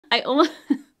I almost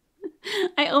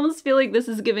I almost feel like this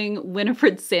is giving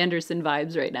Winifred Sanderson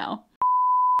vibes right now.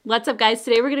 What's up, guys?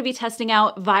 Today we're going to be testing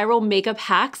out viral makeup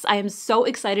hacks. I am so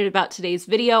excited about today's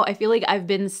video. I feel like I've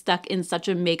been stuck in such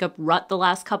a makeup rut the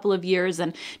last couple of years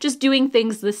and just doing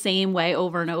things the same way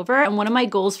over and over. And one of my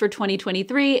goals for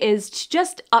 2023 is to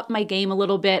just up my game a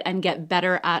little bit and get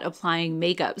better at applying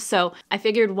makeup. So I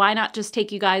figured why not just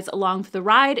take you guys along for the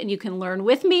ride and you can learn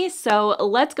with me. So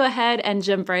let's go ahead and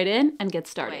jump right in and get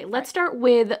started. Let's start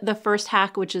with the first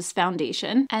hack, which is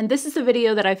foundation. And this is a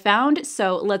video that I found,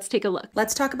 so let's take a look.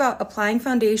 Let's talk about applying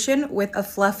foundation with a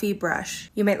fluffy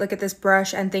brush. You might look at this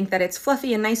brush and think that it's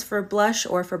fluffy and nice for blush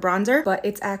or for bronzer, but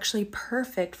it's actually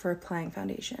perfect for applying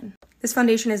foundation. This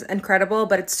foundation is incredible,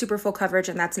 but it's super full coverage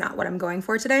and that's not what I'm going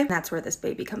for today. That's where this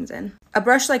baby comes in. A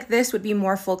brush like this would be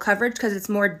more full coverage because it's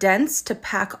more dense to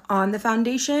pack on the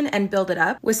foundation and build it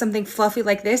up. With something fluffy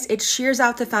like this, it shears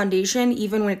out the foundation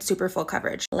even when it's super full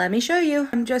coverage. Let me show you.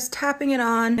 I'm just tapping it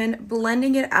on and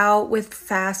blending it out with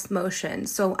fast motion.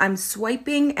 So I'm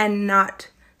swiping and not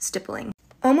stippling.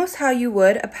 Almost how you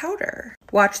would a powder.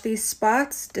 Watch these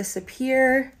spots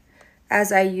disappear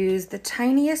as I use the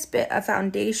tiniest bit of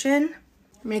foundation.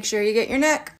 Make sure you get your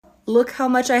neck. Look how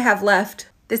much I have left.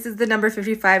 This is the number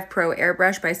 55 Pro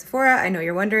Airbrush by Sephora. I know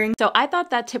you're wondering. So I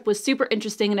thought that tip was super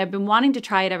interesting and I've been wanting to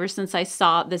try it ever since I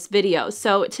saw this video.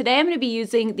 So today I'm going to be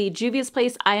using the Juvia's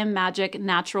Place I Am Magic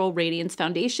Natural Radiance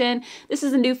Foundation. This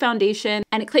is a new foundation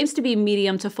and it claims to be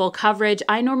medium to full coverage.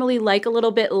 I normally like a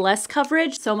little bit less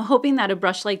coverage, so I'm hoping that a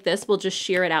brush like this will just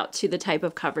shear it out to the type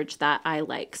of coverage that I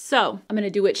like. So I'm going to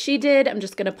do what she did. I'm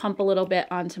just going to pump a little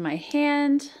bit onto my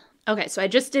hand. Okay, so I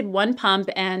just did one pump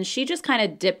and she just kind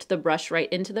of dipped the brush right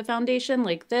into the foundation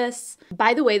like this.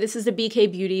 By the way, this is a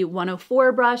BK Beauty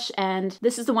 104 brush and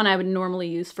this is the one I would normally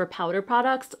use for powder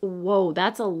products. Whoa,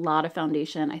 that's a lot of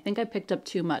foundation. I think I picked up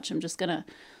too much. I'm just gonna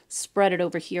spread it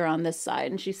over here on this side.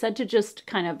 And she said to just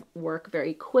kind of work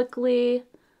very quickly.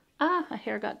 Ah, my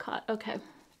hair got caught. Okay.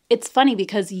 It's funny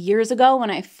because years ago when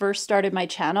I first started my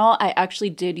channel, I actually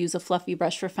did use a fluffy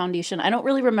brush for foundation. I don't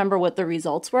really remember what the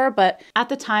results were, but at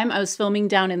the time I was filming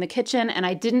down in the kitchen and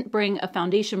I didn't bring a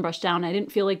foundation brush down. I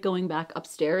didn't feel like going back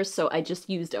upstairs, so I just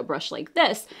used a brush like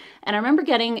this. And I remember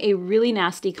getting a really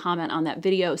nasty comment on that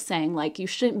video saying like, you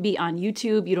shouldn't be on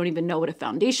YouTube. You don't even know what a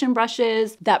foundation brush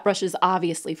is. That brush is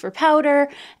obviously for powder.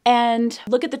 And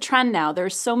look at the trend now.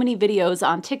 There's so many videos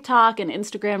on TikTok and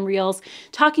Instagram Reels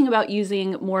talking about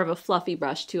using more of a fluffy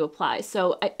brush to apply.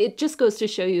 So it just goes to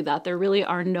show you that there really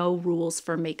are no rules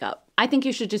for makeup. I think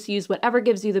you should just use whatever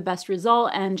gives you the best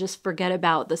result and just forget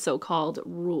about the so-called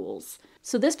rules.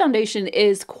 So this foundation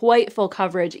is quite full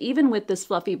coverage, even with this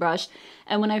fluffy brush.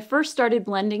 And when I first started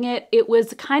blending it, it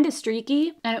was kind of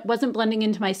streaky and it wasn't blending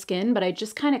into my skin, but I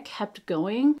just kind of kept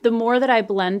going. The more that I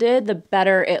blended, the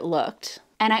better it looked.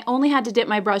 And I only had to dip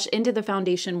my brush into the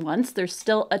foundation once. There's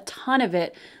still a ton of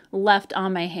it left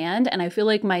on my hand and I feel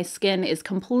like my skin is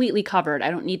completely covered.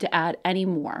 I don't need to add any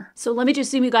more. So let me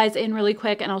just zoom you guys in really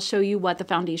quick and I'll show you what the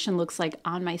foundation looks like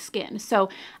on my skin. So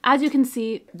as you can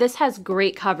see, this has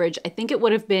great coverage. I think it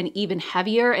would have been even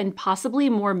heavier and possibly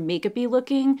more makeup-y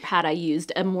looking had I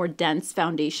used a more dense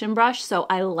foundation brush. So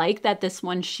I like that this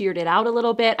one sheared it out a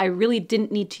little bit. I really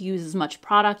didn't need to use as much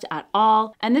product at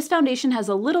all. And this foundation has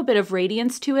a little bit of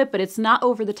radiance to it, but it's not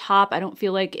over the top. I don't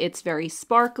feel like it's very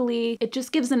sparkly. It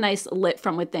just gives a nice lit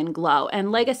from within glow.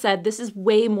 And like I said, this is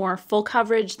way more full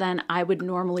coverage than I would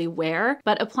normally wear,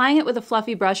 but applying it with a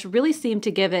fluffy brush really seemed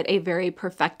to give it a very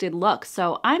perfected look.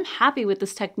 So I'm happy with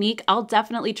this technique. I'll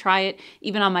definitely try it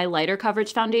even on my lighter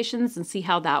coverage foundations and see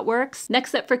how that works.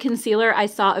 Next up for concealer, I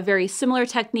saw a very similar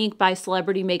technique by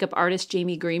celebrity makeup artist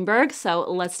Jamie Greenberg. So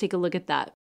let's take a look at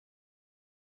that.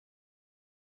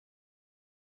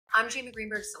 I'm Jamie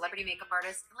Greenberg, celebrity makeup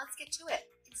artist, and let's get to it.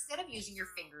 Instead of using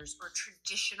your fingers or a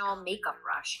traditional makeup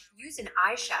brush, use an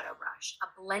eyeshadow brush,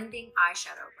 a blending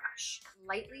eyeshadow brush.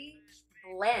 Lightly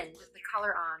blend the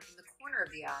color on in the corner of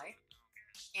the eye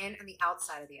and on the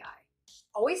outside of the eye.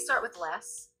 Always start with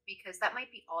less because that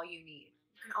might be all you need.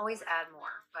 You can always add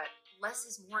more, but less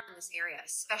is more in this area,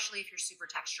 especially if you're super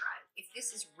texturized. If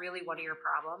this is really one of your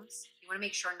problems, you want to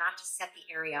make sure not to set the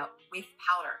area with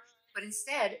powder, but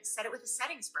instead set it with a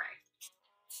setting spray.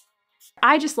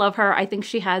 I just love her. I think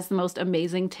she has the most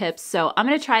amazing tips. So I'm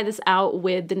going to try this out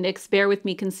with the NYX Bare With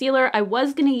Me concealer. I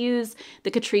was going to use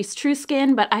the Catrice True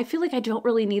Skin, but I feel like I don't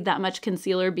really need that much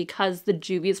concealer because the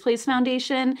Juvia's Place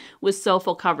foundation was so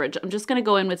full coverage. I'm just going to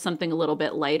go in with something a little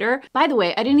bit lighter. By the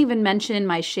way, I didn't even mention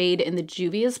my shade in the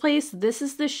Juvia's Place. This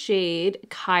is the shade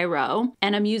Cairo,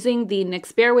 and I'm using the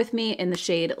NYX Bare With Me in the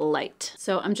shade Light.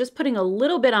 So I'm just putting a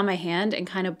little bit on my hand and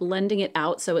kind of blending it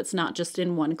out so it's not just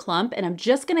in one clump. And I'm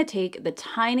just going to take the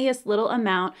tiniest little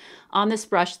amount on this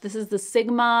brush. This is the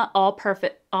Sigma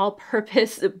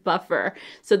all-purpose buffer.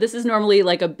 So this is normally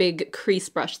like a big crease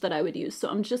brush that I would use. So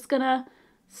I'm just gonna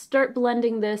start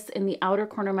blending this in the outer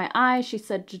corner of my eye. She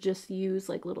said to just use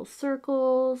like little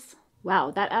circles. Wow,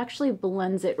 that actually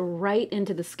blends it right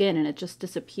into the skin and it just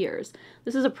disappears.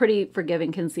 This is a pretty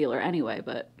forgiving concealer anyway,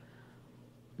 but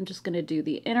I'm just gonna do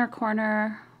the inner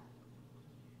corner.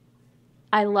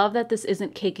 I love that this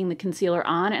isn't caking the concealer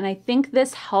on, and I think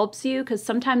this helps you because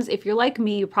sometimes if you're like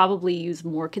me, you probably use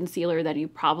more concealer than you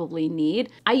probably need.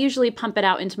 I usually pump it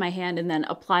out into my hand and then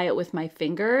apply it with my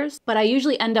fingers, but I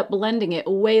usually end up blending it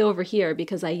way over here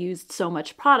because I used so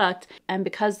much product, and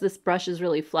because this brush is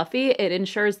really fluffy, it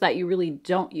ensures that you really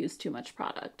don't use too much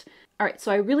product. All right,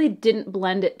 so I really didn't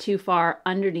blend it too far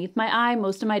underneath my eye.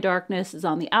 Most of my darkness is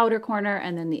on the outer corner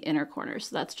and then the inner corner.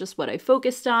 So that's just what I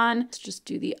focused on. Let's just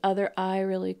do the other eye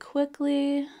really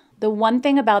quickly. The one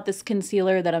thing about this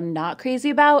concealer that I'm not crazy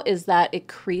about is that it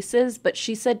creases, but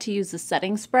she said to use the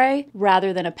setting spray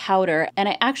rather than a powder. And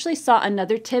I actually saw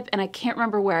another tip, and I can't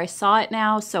remember where I saw it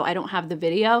now, so I don't have the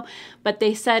video, but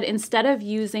they said instead of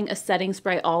using a setting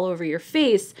spray all over your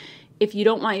face, if you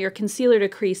don't want your concealer to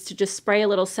crease, to just spray a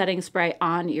little setting spray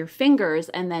on your fingers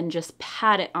and then just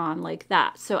pat it on like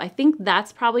that. So I think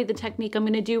that's probably the technique I'm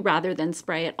gonna do rather than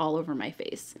spray it all over my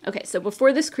face. Okay, so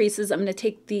before this creases, I'm gonna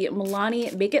take the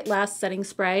Milani Make It Last setting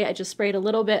spray. I just sprayed a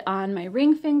little bit on my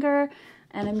ring finger,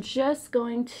 and I'm just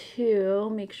going to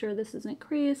make sure this isn't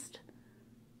creased.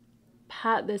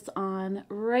 Pat this on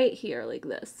right here like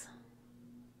this.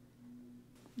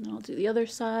 And I'll do the other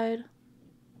side.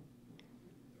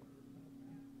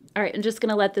 All right, I'm just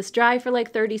gonna let this dry for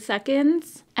like 30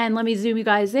 seconds and let me zoom you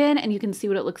guys in and you can see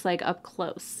what it looks like up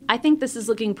close. I think this is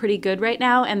looking pretty good right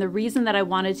now, and the reason that I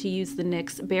wanted to use the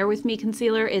NYX Bare With Me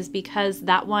concealer is because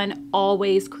that one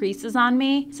always creases on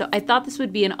me. So I thought this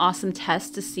would be an awesome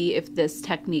test to see if this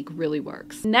technique really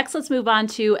works. Next, let's move on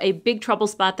to a big trouble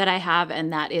spot that I have,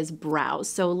 and that is brows.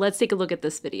 So let's take a look at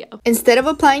this video. Instead of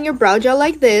applying your brow gel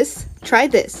like this, try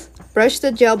this. Brush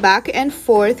the gel back and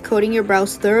forth, coating your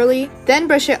brows thoroughly, then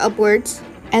brush it upwards,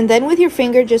 and then with your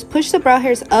finger just push the brow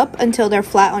hairs up until they're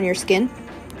flat on your skin.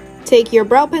 Take your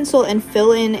brow pencil and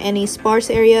fill in any sparse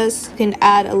areas. You can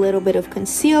add a little bit of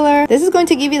concealer. This is going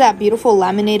to give you that beautiful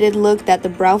laminated look that the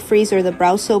Brow Freeze or the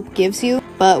Brow Soap gives you,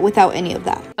 but without any of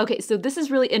that. Okay, so this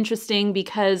is really interesting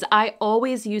because I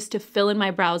always used to fill in my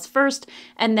brows first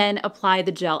and then apply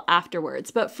the gel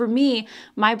afterwards. But for me,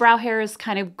 my brow hairs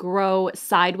kind of grow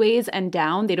sideways and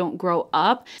down. They don't grow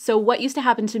up. So what used to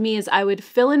happen to me is I would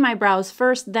fill in my brows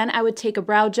first, then I would take a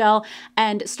brow gel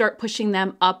and start pushing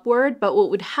them upward. But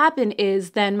what would happen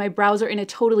is then my brows are in a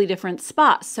totally different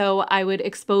spot. So I would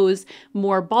expose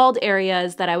more bald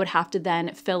areas that I would have to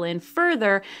then fill in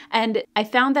further. And I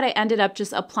found that I ended up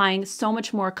just applying so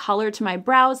much more color to my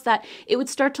brows that it would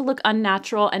start to look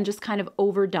unnatural and just kind of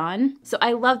overdone. So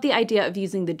I love the idea of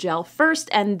using the gel first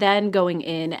and then going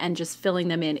in and just filling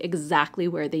them in exactly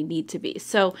where they need to be.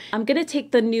 So I'm gonna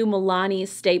take the new Milani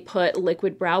Stay Put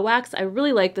Liquid Brow Wax. I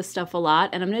really like this stuff a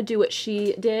lot, and I'm gonna do what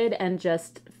she did and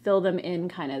just fill them in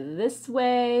kind of this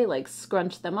way, like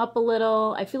scrunch them up a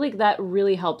little. I feel like that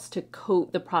really helps to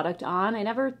coat the product on. I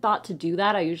never thought to do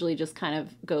that. I usually just kind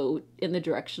of go in the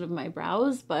direction of my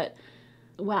brows, but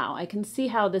wow, I can see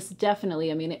how this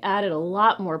definitely, I mean, it added a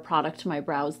lot more product to my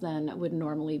brows than would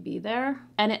normally be there.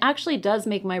 And it actually does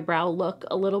make my brow look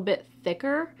a little bit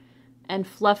thicker and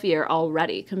fluffier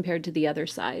already compared to the other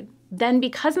side. Then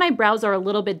because my brows are a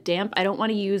little bit damp, I don't want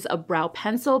to use a brow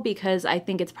pencil because I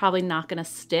think it's probably not going to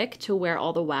stick to where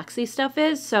all the waxy stuff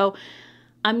is. So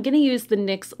I'm going to use the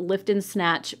NYX Lift and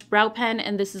Snatch brow pen,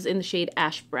 and this is in the shade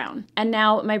Ash Brown. And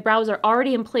now my brows are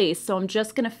already in place, so I'm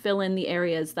just going to fill in the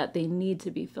areas that they need to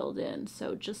be filled in.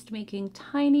 So just making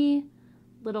tiny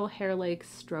little hair-like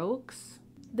strokes.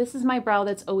 This is my brow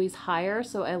that's always higher,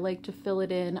 so I like to fill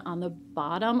it in on the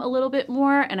bottom a little bit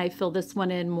more, and I fill this one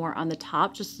in more on the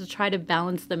top just to try to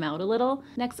balance them out a little.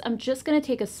 Next, I'm just gonna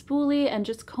take a spoolie and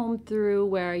just comb through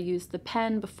where I used the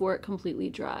pen before it completely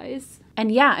dries.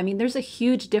 And yeah, I mean, there's a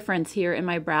huge difference here in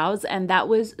my brows, and that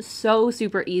was so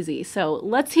super easy. So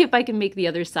let's see if I can make the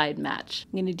other side match.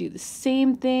 I'm gonna do the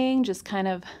same thing, just kind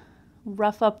of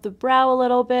rough up the brow a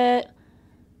little bit.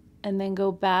 And then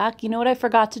go back. You know what I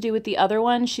forgot to do with the other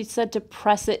one? She said to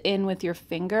press it in with your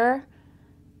finger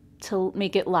to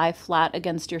make it lie flat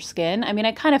against your skin. I mean,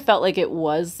 I kind of felt like it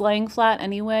was lying flat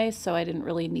anyway, so I didn't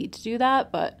really need to do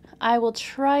that, but I will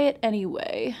try it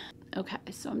anyway. Okay,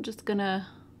 so I'm just gonna,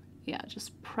 yeah,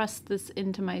 just press this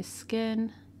into my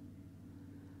skin.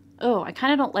 Oh, I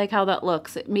kind of don't like how that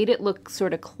looks. It made it look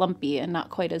sort of clumpy and not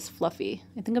quite as fluffy.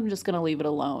 I think I'm just gonna leave it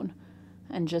alone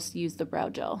and just use the brow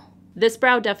gel. This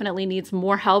brow definitely needs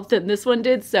more help than this one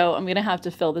did, so I'm gonna have to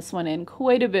fill this one in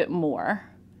quite a bit more.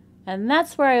 And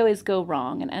that's where I always go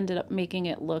wrong and ended up making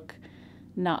it look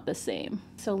not the same.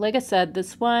 So like I said,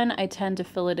 this one, I tend to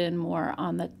fill it in more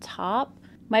on the top.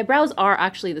 My brows are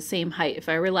actually the same height. If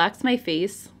I relax my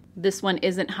face, this one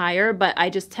isn't higher, but I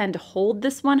just tend to hold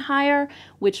this one higher,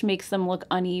 which makes them look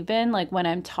uneven, like when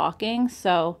I'm talking.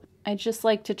 So I just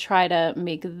like to try to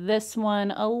make this one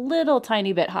a little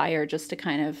tiny bit higher just to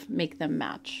kind of make them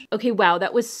match. Okay, wow,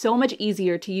 that was so much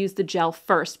easier to use the gel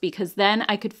first because then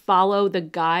I could follow the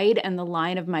guide and the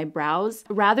line of my brows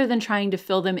rather than trying to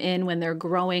fill them in when they're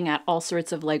growing at all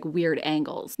sorts of like weird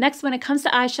angles. Next, when it comes to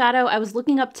eyeshadow, I was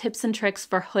looking up tips and tricks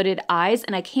for hooded eyes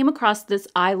and I came across this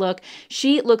eye look.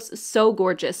 She looks so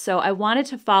gorgeous, so I wanted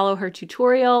to follow her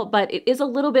tutorial, but it is a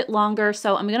little bit longer,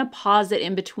 so I'm gonna pause it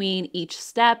in between each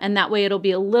step and that way it'll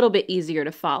be a little bit easier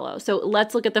to follow. So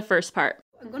let's look at the first part.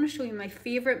 I'm going to show you my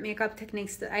favorite makeup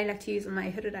techniques that I like to use on my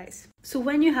hooded eyes. So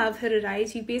when you have hooded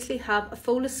eyes, you basically have a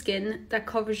fold of skin that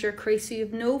covers your crease, so you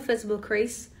have no visible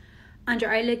crease and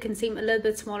your eyelid can seem a little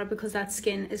bit smaller because that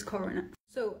skin is covering it.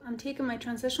 So I'm taking my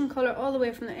transition colour all the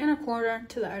way from the inner corner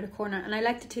to the outer corner, and I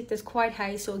like to take this quite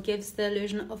high so it gives the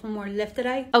illusion of a more lifted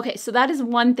eye. Okay, so that is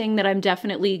one thing that I'm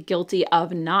definitely guilty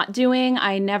of not doing.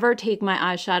 I never take my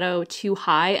eyeshadow too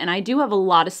high, and I do have a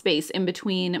lot of space in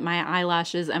between my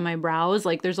eyelashes and my brows.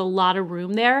 Like there's a lot of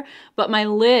room there, but my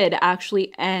lid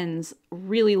actually ends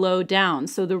really low down.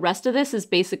 So the rest of this is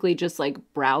basically just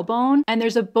like brow bone, and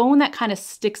there's a bone that kind of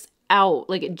sticks out,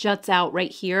 like it juts out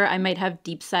right here. I might have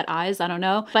deep set eyes, I don't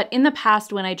know. But in the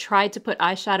past, when I tried to put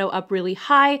eyeshadow up really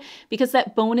high, because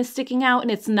that bone is sticking out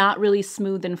and it's not really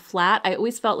smooth and flat, I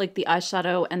always felt like the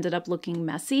eyeshadow ended up looking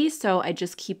messy. So I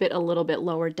just keep it a little bit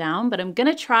lower down. But I'm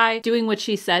gonna try doing what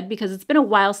she said because it's been a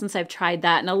while since I've tried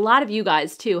that. And a lot of you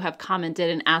guys too have commented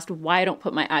and asked why I don't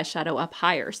put my eyeshadow up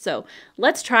higher. So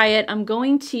let's try it. I'm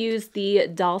going to use the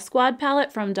Doll Squad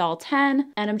palette from Doll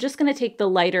 10, and I'm just gonna take the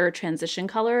lighter transition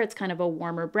color. It's kind of a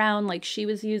warmer brown like she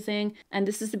was using, and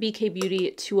this is the BK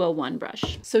Beauty 201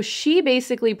 brush. So she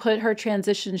basically put her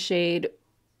transition shade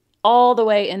all the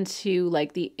way into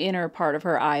like the inner part of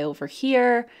her eye over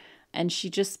here, and she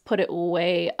just put it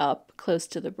way up close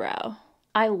to the brow.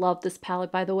 I love this palette,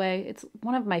 by the way. It's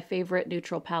one of my favorite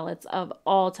neutral palettes of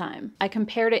all time. I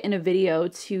compared it in a video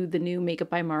to the new Makeup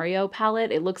by Mario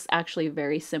palette. It looks actually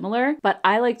very similar, but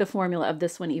I like the formula of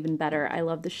this one even better. I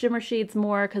love the shimmer shades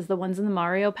more because the ones in the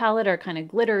Mario palette are kind of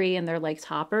glittery and they're like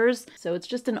toppers. So it's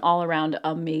just an all-around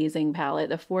amazing palette.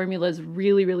 The formula is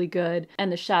really, really good, and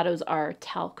the shadows are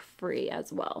talc free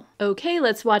as well. Okay,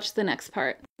 let's watch the next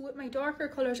part. With my darker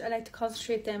colours, I like to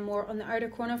concentrate them more on the outer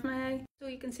corner of my eye. So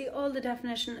you can see all the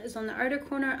definition is on the outer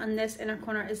corner, and this inner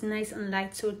corner is nice and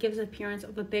light, so it gives the appearance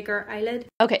of a bigger eyelid.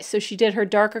 Okay, so she did her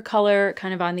darker color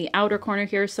kind of on the outer corner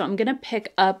here, so I'm gonna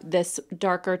pick up this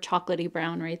darker chocolatey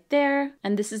brown right there.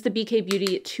 And this is the BK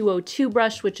Beauty 202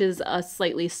 brush, which is a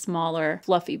slightly smaller,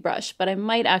 fluffy brush, but I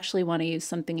might actually wanna use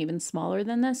something even smaller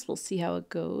than this. We'll see how it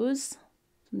goes.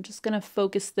 I'm just gonna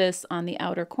focus this on the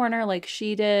outer corner like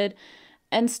she did,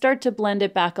 and start to blend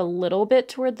it back a little bit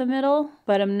toward the middle,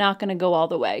 but I'm not gonna go all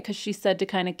the way because she said to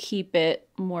kind of keep it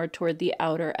more toward the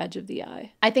outer edge of the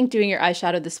eye. I think doing your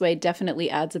eyeshadow this way definitely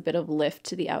adds a bit of lift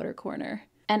to the outer corner.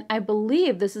 And I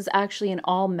believe this is actually an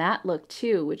all matte look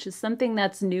too, which is something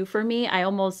that's new for me. I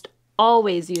almost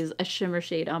always use a shimmer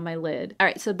shade on my lid. All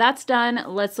right, so that's done.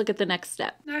 Let's look at the next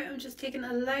step. Now I'm just taking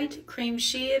a light cream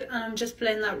shade and I'm just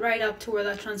blending that right up to where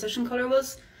that transition color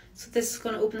was. So this is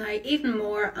going to open the eye even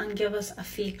more and give us a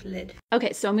fake lid.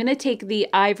 Okay, so I'm going to take the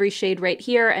ivory shade right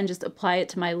here and just apply it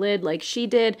to my lid like she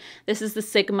did. This is the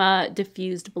Sigma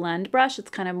Diffused Blend brush. It's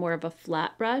kind of more of a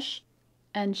flat brush.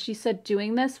 And she said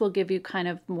doing this will give you kind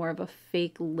of more of a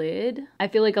fake lid. I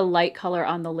feel like a light color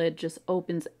on the lid just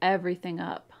opens everything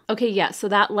up. Okay, yeah, so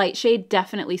that light shade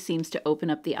definitely seems to open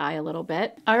up the eye a little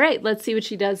bit. All right, let's see what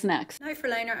she does next. Now for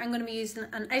liner, I'm going to be using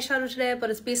an eyeshadow today, but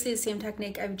it's basically the same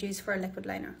technique I would use for a liquid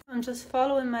liner. I'm just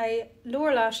following my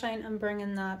lower lash line and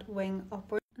bringing that wing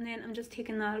upward. And then I'm just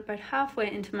taking that about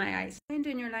halfway into my eyes. When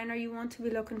doing your liner, you want to be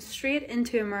looking straight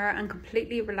into a mirror and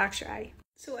completely relax your eye.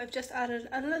 So I've just added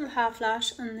a little half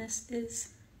lash, and this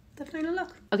is the final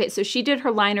look. Okay, so she did her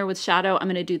liner with shadow. I'm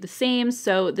gonna do the same.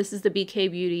 So this is the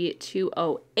BK Beauty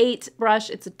 208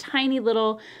 brush. It's a tiny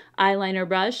little eyeliner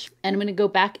brush. And I'm gonna go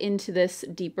back into this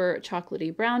deeper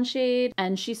chocolatey brown shade.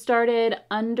 And she started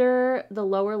under the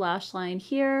lower lash line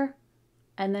here,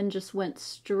 and then just went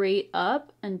straight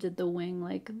up and did the wing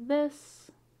like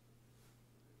this.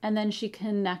 And then she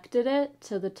connected it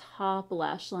to the top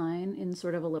lash line in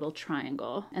sort of a little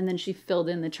triangle. And then she filled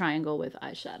in the triangle with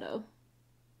eyeshadow.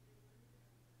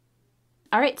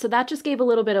 All right, so that just gave a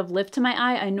little bit of lift to my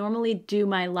eye. I normally do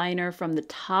my liner from the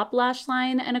top lash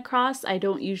line and across. I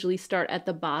don't usually start at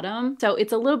the bottom. So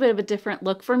it's a little bit of a different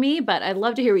look for me, but I'd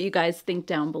love to hear what you guys think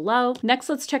down below. Next,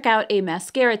 let's check out a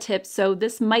mascara tip. So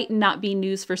this might not be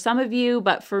news for some of you,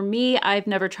 but for me, I've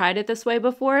never tried it this way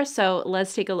before. So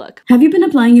let's take a look. Have you been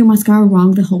applying your mascara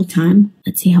wrong the whole time?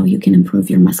 Let's see how you can improve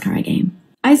your mascara game.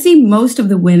 I see most of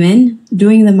the women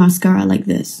doing the mascara like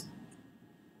this.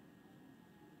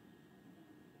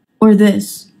 Or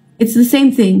this. It's the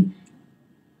same thing.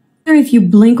 If you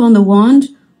blink on the wand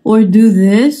or do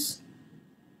this,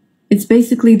 it's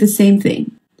basically the same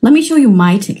thing. Let me show you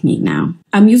my technique now.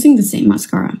 I'm using the same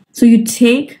mascara. So you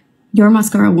take your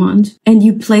mascara wand and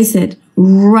you place it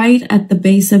right at the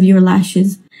base of your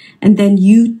lashes, and then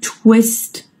you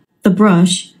twist the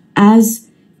brush as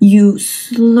you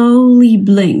slowly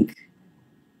blink.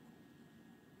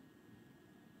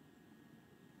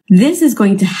 This is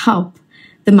going to help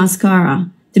the mascara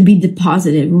to be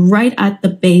deposited right at the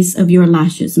base of your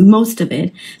lashes, most of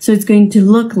it. So it's going to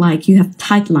look like you have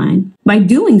tight line. By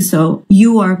doing so,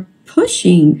 you are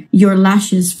pushing your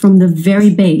lashes from the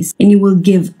very base, and you will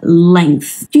give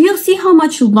length. Do you see how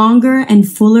much longer and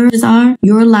fuller these are?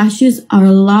 Your lashes are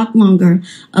a lot longer,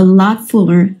 a lot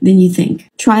fuller than you think.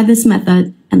 Try this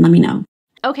method and let me know.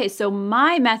 Okay, so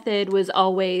my method was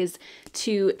always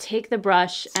to take the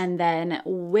brush and then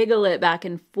wiggle it back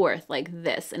and forth like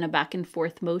this in a back and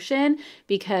forth motion,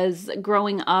 because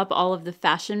growing up, all of the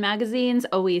fashion magazines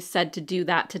always said to do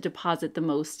that to deposit the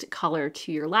most color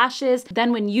to your lashes.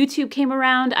 Then when YouTube came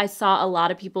around, I saw a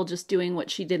lot of people just doing what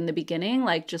she did in the beginning,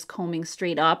 like just combing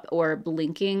straight up or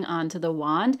blinking onto the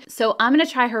wand. So I'm gonna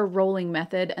try her rolling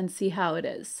method and see how it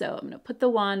is. So I'm gonna put the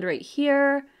wand right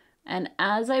here, and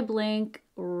as I blink,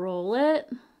 roll it.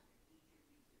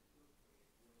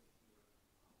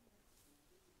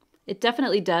 It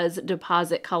definitely does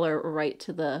deposit color right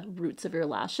to the roots of your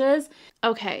lashes.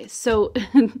 Okay, so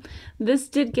this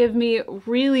did give me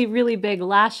really, really big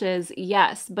lashes,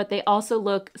 yes, but they also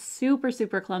look super,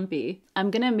 super clumpy.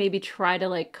 I'm gonna maybe try to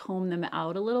like comb them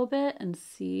out a little bit and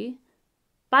see.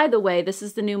 By the way, this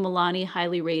is the new Milani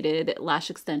Highly Rated Lash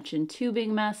Extension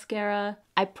Tubing Mascara.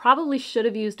 I probably should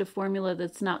have used a formula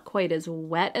that's not quite as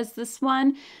wet as this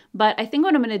one, but I think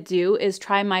what I'm gonna do is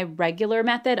try my regular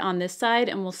method on this side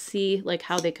and we'll see like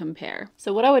how they compare.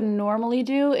 So what I would normally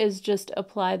do is just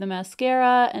apply the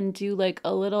mascara and do like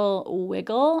a little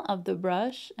wiggle of the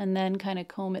brush and then kind of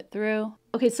comb it through.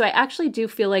 Okay, so I actually do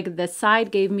feel like this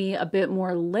side gave me a bit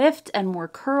more lift and more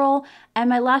curl, and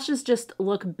my lashes just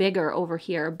look bigger over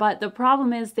here, but the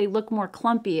problem is they look more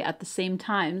clumpy at the same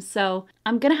time. So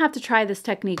I'm gonna have to try this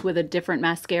technique with a different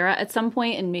mascara at some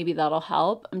point, and maybe that'll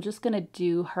help. I'm just gonna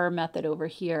do her method over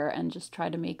here and just try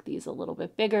to make these a little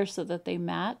bit bigger so that they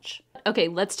match. Okay,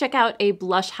 let's check out a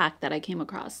blush hack that I came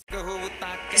across.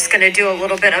 Just gonna do a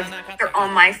little bit of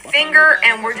on my finger,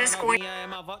 and we're just going.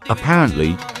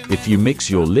 Apparently, if you mix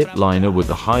your lip liner with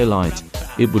a highlight,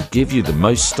 it would give you the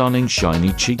most stunning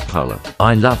shiny cheek color.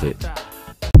 I love it.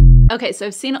 Okay, so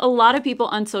I've seen a lot of people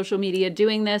on social media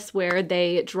doing this where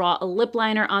they draw a lip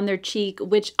liner on their cheek,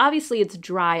 which obviously it's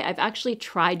dry. I've actually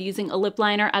tried using a lip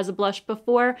liner as a blush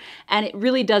before, and it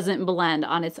really doesn't blend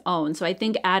on its own. So I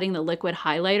think adding the liquid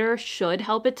highlighter should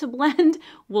help it to blend.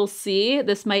 We'll see.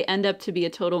 This might end up to be a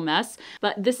total mess,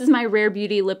 but this is my Rare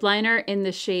Beauty lip liner in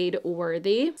the shade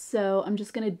Worthy. So I'm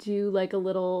just gonna do like a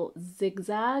little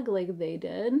zigzag like they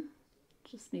did.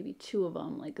 Just maybe 2 of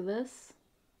them like this.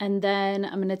 And then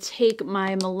I'm gonna take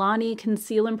my Milani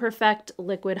Conceal and Perfect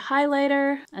liquid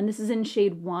highlighter, and this is in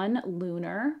shade 1,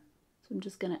 Lunar. So I'm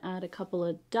just gonna add a couple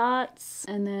of dots,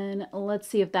 and then let's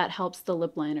see if that helps the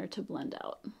lip liner to blend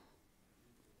out.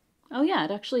 Oh yeah,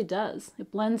 it actually does.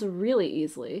 It blends really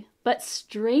easily. But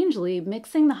strangely,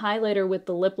 mixing the highlighter with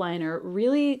the lip liner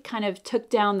really kind of took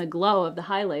down the glow of the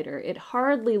highlighter. It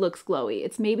hardly looks glowy.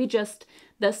 It's maybe just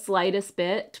the slightest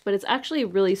bit, but it's actually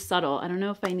really subtle. I don't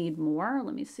know if I need more.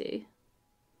 Let me see.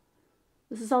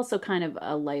 This is also kind of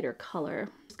a lighter color.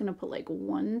 I'm just gonna put like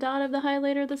 1 dot of the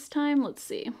highlighter this time. Let's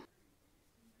see.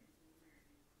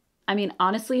 I mean,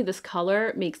 honestly, this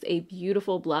color makes a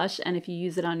beautiful blush, and if you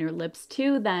use it on your lips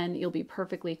too, then you'll be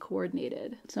perfectly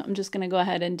coordinated. So I'm just gonna go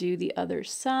ahead and do the other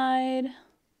side.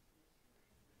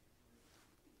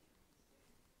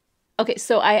 Okay,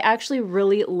 so I actually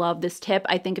really love this tip.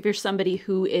 I think if you're somebody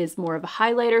who is more of a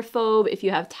highlighter phobe, if you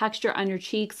have texture on your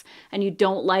cheeks and you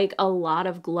don't like a lot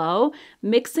of glow,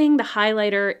 mixing the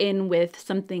highlighter in with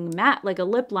something matte like a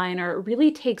lip liner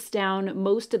really takes down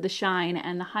most of the shine,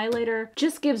 and the highlighter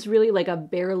just gives really like a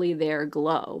barely there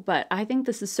glow. But I think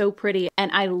this is so pretty,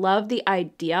 and I love the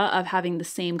idea of having the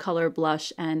same color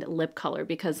blush and lip color,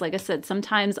 because like I said,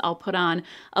 sometimes I'll put on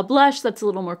a blush that's a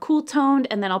little more cool toned,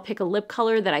 and then I'll pick a lip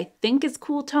color that I think is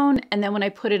cool tone, and then when I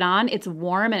put it on, it's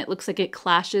warm and it looks like it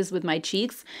clashes with my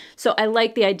cheeks. So I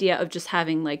like the idea of just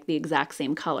having like the exact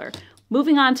same color.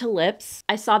 Moving on to lips,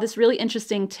 I saw this really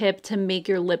interesting tip to make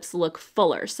your lips look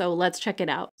fuller, so let's check it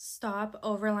out. Stop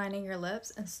overlining your lips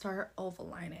and start oval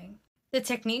lining. The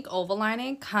technique oval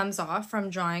lining comes off from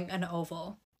drawing an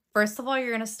oval. First of all,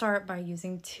 you're going to start by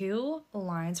using 2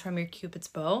 lines from your Cupid's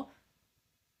bow,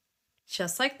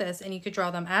 just like this, and you could draw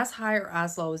them as high or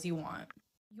as low as you want.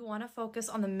 You want to focus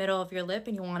on the middle of your lip,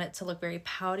 and you want it to look very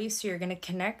pouty, so you're going to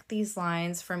connect these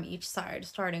lines from each side.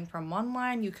 Starting from 1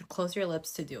 line, you could close your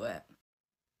lips to do it.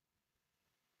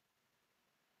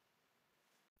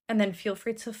 And then feel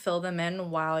free to fill them in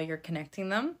while you're connecting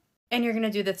them. And you're going to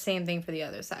do the same thing for the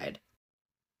other side.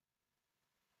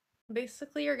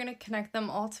 Basically, you're going to connect them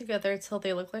all together till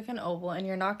they look like an oval, and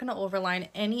you're not going to overline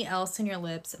any else in your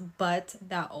lips but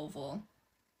that oval.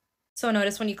 So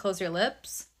notice when you close your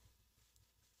lips,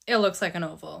 it looks like an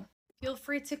oval. Feel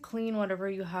free to clean whatever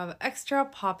you have extra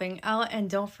popping out, and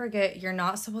don't forget you're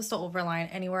not supposed to overline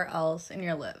anywhere else in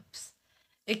your lips.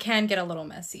 It can get a little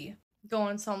messy. Go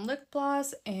on some lip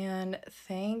gloss and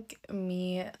thank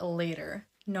me later.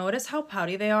 Notice how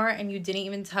pouty they are, and you didn't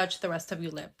even touch the rest of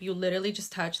your lip. You literally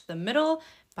just touched the middle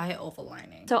by oval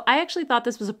lining. So I actually thought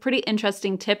this was a pretty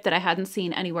interesting tip that I hadn't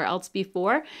seen anywhere else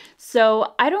before.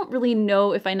 So I don't really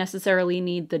know if I necessarily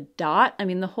need the dot. I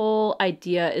mean, the whole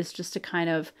idea is just to kind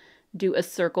of do a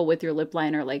circle with your lip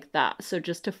liner like that. So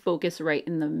just to focus right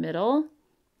in the middle.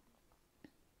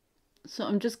 So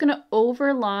I'm just gonna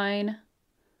overline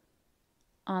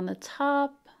on the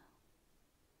top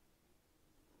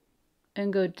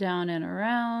and go down and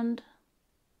around.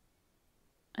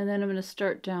 And then I'm gonna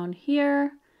start down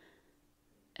here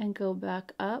and go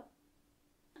back up.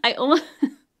 I almost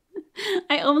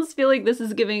feel like this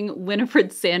is giving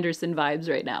Winifred Sanderson vibes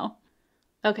right now.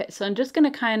 Okay, so I'm just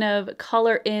gonna kind of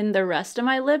color in the rest of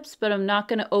my lips, but I'm not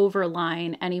gonna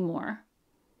overline anymore.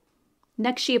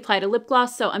 Next, she applied a lip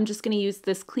gloss, so I'm just gonna use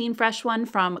this Clean Fresh one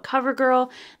from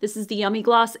CoverGirl. This is the Yummy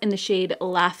Gloss in the shade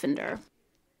Lavender.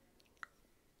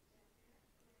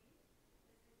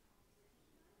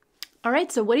 All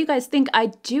right, so what do you guys think? I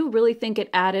do really think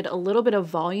it added a little bit of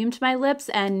volume to my lips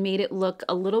and made it look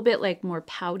a little bit like more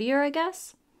poutier, I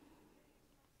guess.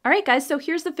 All right, guys, so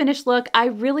here's the finished look. I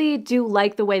really do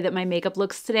like the way that my makeup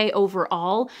looks today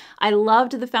overall. I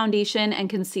loved the foundation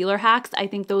and concealer hacks. I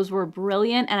think those were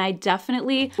brilliant, and I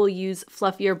definitely will use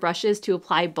fluffier brushes to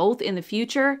apply both in the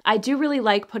future. I do really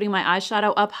like putting my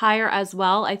eyeshadow up higher as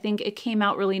well. I think it came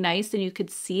out really nice and you could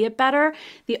see it better.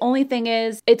 The only thing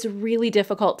is it's really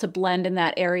difficult to blend in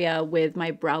that area with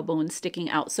my brow bone sticking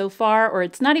out so far, or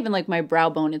it's not even like my brow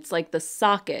bone, it's like the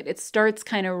socket. It starts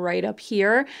kind of right up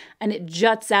here and it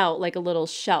juts out like a little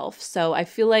shelf. So I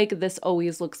feel like this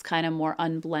always looks kind of more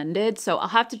unblended. So I'll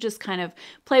have to just kind of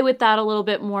play with that a little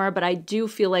bit more, but I do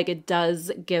feel like it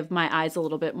does give my eyes a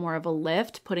little bit more of a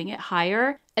lift, putting it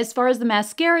higher. As far as the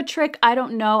mascara trick, I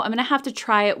don't know. I'm gonna have to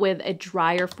try it with a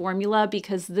drier formula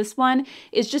because this one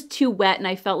is just too wet and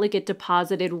I felt like it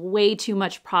deposited way too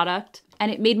much product. And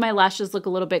it made my lashes look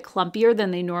a little bit clumpier than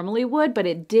they normally would, but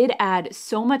it did add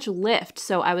so much lift,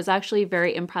 so I was actually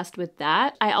very impressed with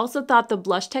that. I also thought the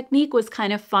blush technique was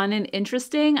kind of fun and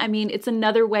interesting. I mean, it's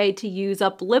another way to use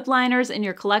up lip liners in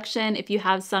your collection if you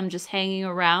have some just hanging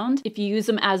around. If you use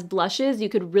them as blushes, you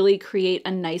could really create a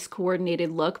nice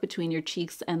coordinated look between your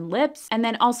cheeks and lips. And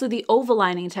then also the oval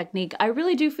lining technique, I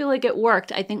really do feel like it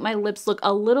worked. I think my lips look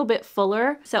a little bit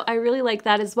fuller, so I really like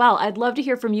that as well. I'd love to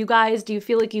hear from you guys. Do you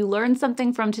feel like you learned something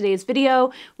something from today's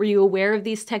video. Were you aware of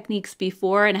these techniques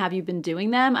before and have you been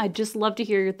doing them? I'd just love to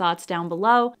hear your thoughts down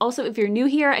below. Also, if you're new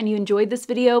here and you enjoyed this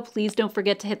video, please don't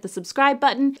forget to hit the subscribe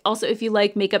button. Also, if you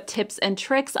like makeup tips and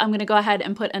tricks, I'm gonna go ahead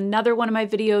and put another one of my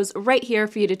videos right here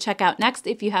for you to check out next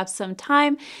if you have some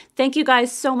time. Thank you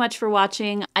guys so much for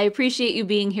watching. I appreciate you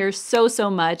being here so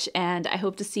much, and I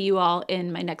hope to see you all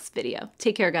in my next video.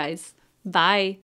 Take care, guys. Bye.